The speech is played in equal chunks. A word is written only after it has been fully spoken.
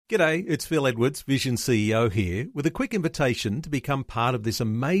G'day, it's Phil Edwards, Vision CEO here, with a quick invitation to become part of this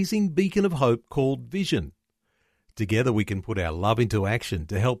amazing beacon of hope called Vision. Together we can put our love into action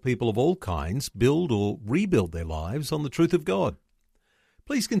to help people of all kinds build or rebuild their lives on the truth of God.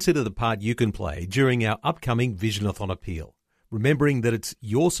 Please consider the part you can play during our upcoming Visionathon appeal, remembering that it's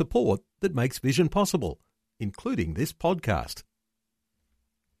your support that makes Vision possible, including this podcast.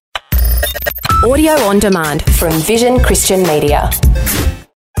 Audio on demand from Vision Christian Media.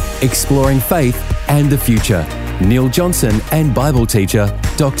 Exploring faith and the future. Neil Johnson and Bible teacher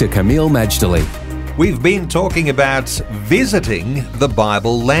Dr. Kameel Majdali. We've been talking about visiting the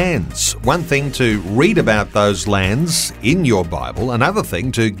Bible lands. One thing to read about those lands in your Bible, another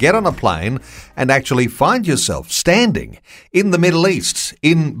thing to get on a plane and actually find yourself standing in the Middle East,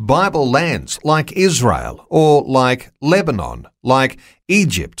 in Bible lands like Israel or like Lebanon, like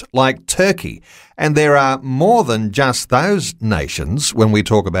Egypt, like Turkey. And there are more than just those nations when we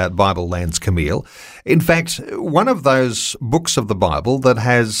talk about Bible lands, Kameel. In fact, one of those books of the Bible that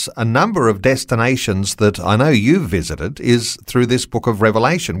has a number of destinations that I know you've visited is through this book of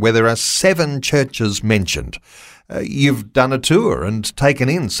Revelation, where there are 7 churches mentioned. You've done a tour and taken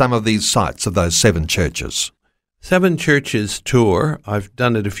in some of these sites of those 7 churches. 7 churches tour. I've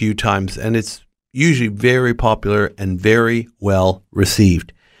done it a few times, and it's usually very popular and very well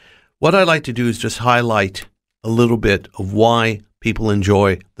received. What I like to do is just highlight a little bit of why people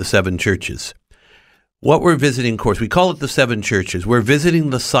enjoy the 7 churches. What we're visiting, of course, we call it the 7 churches. We're visiting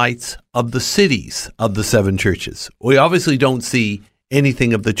the sites of the cities of the 7 churches. We obviously don't see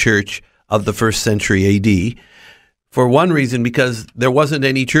anything of the church of the 1st century AD. For one reason, because there wasn't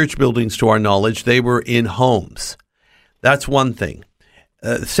any church buildings to our knowledge. They were in homes. That's one thing.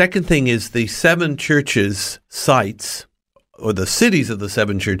 Second thing is the 7 churches sites, or the cities of the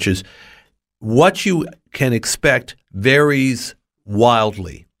 7 churches, what you can expect varies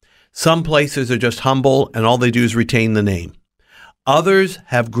wildly. Some places are just humble and all they do is retain the name. Others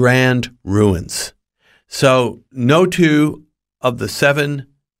have grand ruins. So no 2 of the 7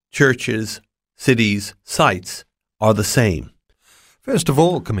 churches, cities, sites are the same. First of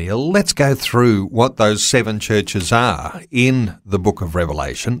all, Kameel, let's go through what those 7 churches are in the book of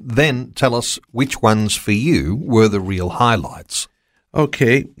Revelation. Then tell us which ones for you were the real highlights.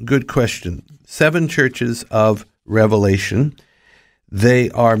 Okay, good question. 7 churches of Revelation.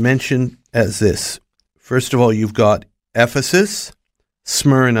 They are mentioned as this. First of all, you've got Ephesus,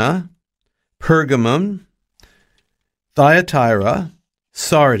 Smyrna, Pergamum, Thyatira,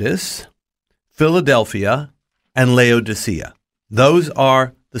 Sardis, Philadelphia, and Laodicea. Those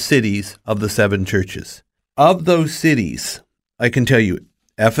are the cities of the 7 churches. Of those cities, I can tell you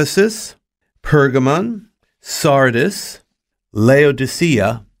Ephesus, Pergamon, Sardis,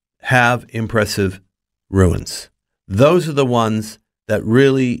 Laodicea have impressive ruins. Those are the ones that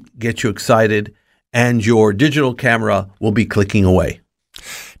really get you excited, and your digital camera will be clicking away.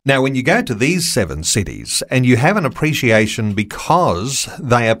 Now, when you go to these 7 cities and you have an appreciation because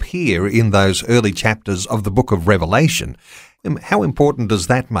they appear in those early chapters of the book of Revelation, how important does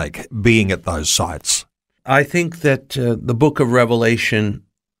that make, being at those sites? I think that the book of Revelation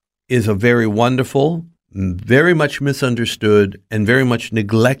is a very wonderful, very much misunderstood, and very much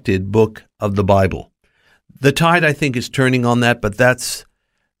neglected book of the Bible. The tide, I think, is turning on that, but that's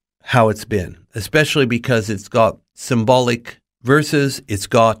how it's been, especially because it's got symbolic verses, it's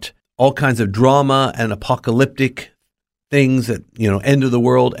got all kinds of drama and apocalyptic things that, end of the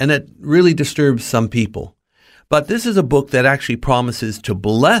world, and it really disturbs some people. But this is a book that actually promises to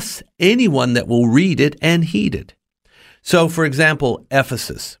bless anyone that will read it and heed it. So, for example,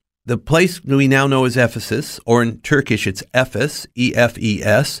 Ephesus. The place we now know as Ephesus, or in Turkish it's Efes,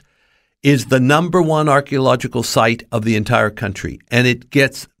 E-F-E-S, is the number 1 archaeological site of the entire country. And it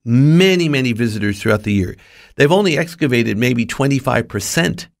gets many, many visitors throughout the year. They've only excavated maybe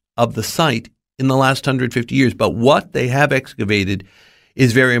 25% of the site in the last 150 years. But what they have excavated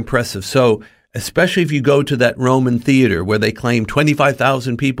is very impressive. So, especially if you go to that Roman theater where they claim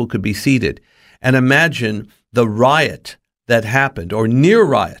 25,000 people could be seated, and imagine the riot that happened, or near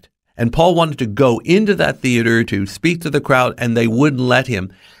riot. And Paul wanted to go into that theater to speak to the crowd, and they wouldn't let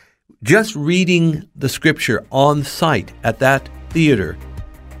him. Just reading the scripture on site at that theater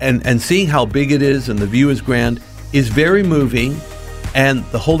and seeing how big it is and the view is grand is very moving, and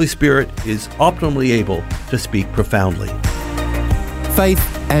the Holy Spirit is optimally able to speak profoundly. Faith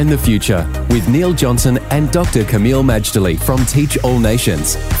and the Future with Neil Johnson and Dr. Kameel Majdali from Teach All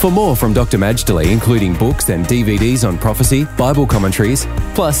Nations. For more from Dr. Majdali, including books and DVDs on prophecy, Bible commentaries,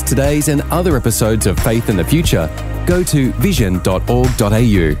 plus today's and other episodes of Faith and the Future, go to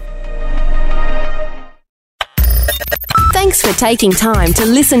vision.org.au. Thanks for taking time to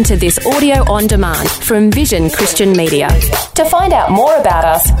listen to this audio on demand from Vision Christian Media. To find out more about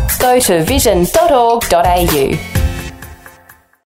us, go to vision.org.au.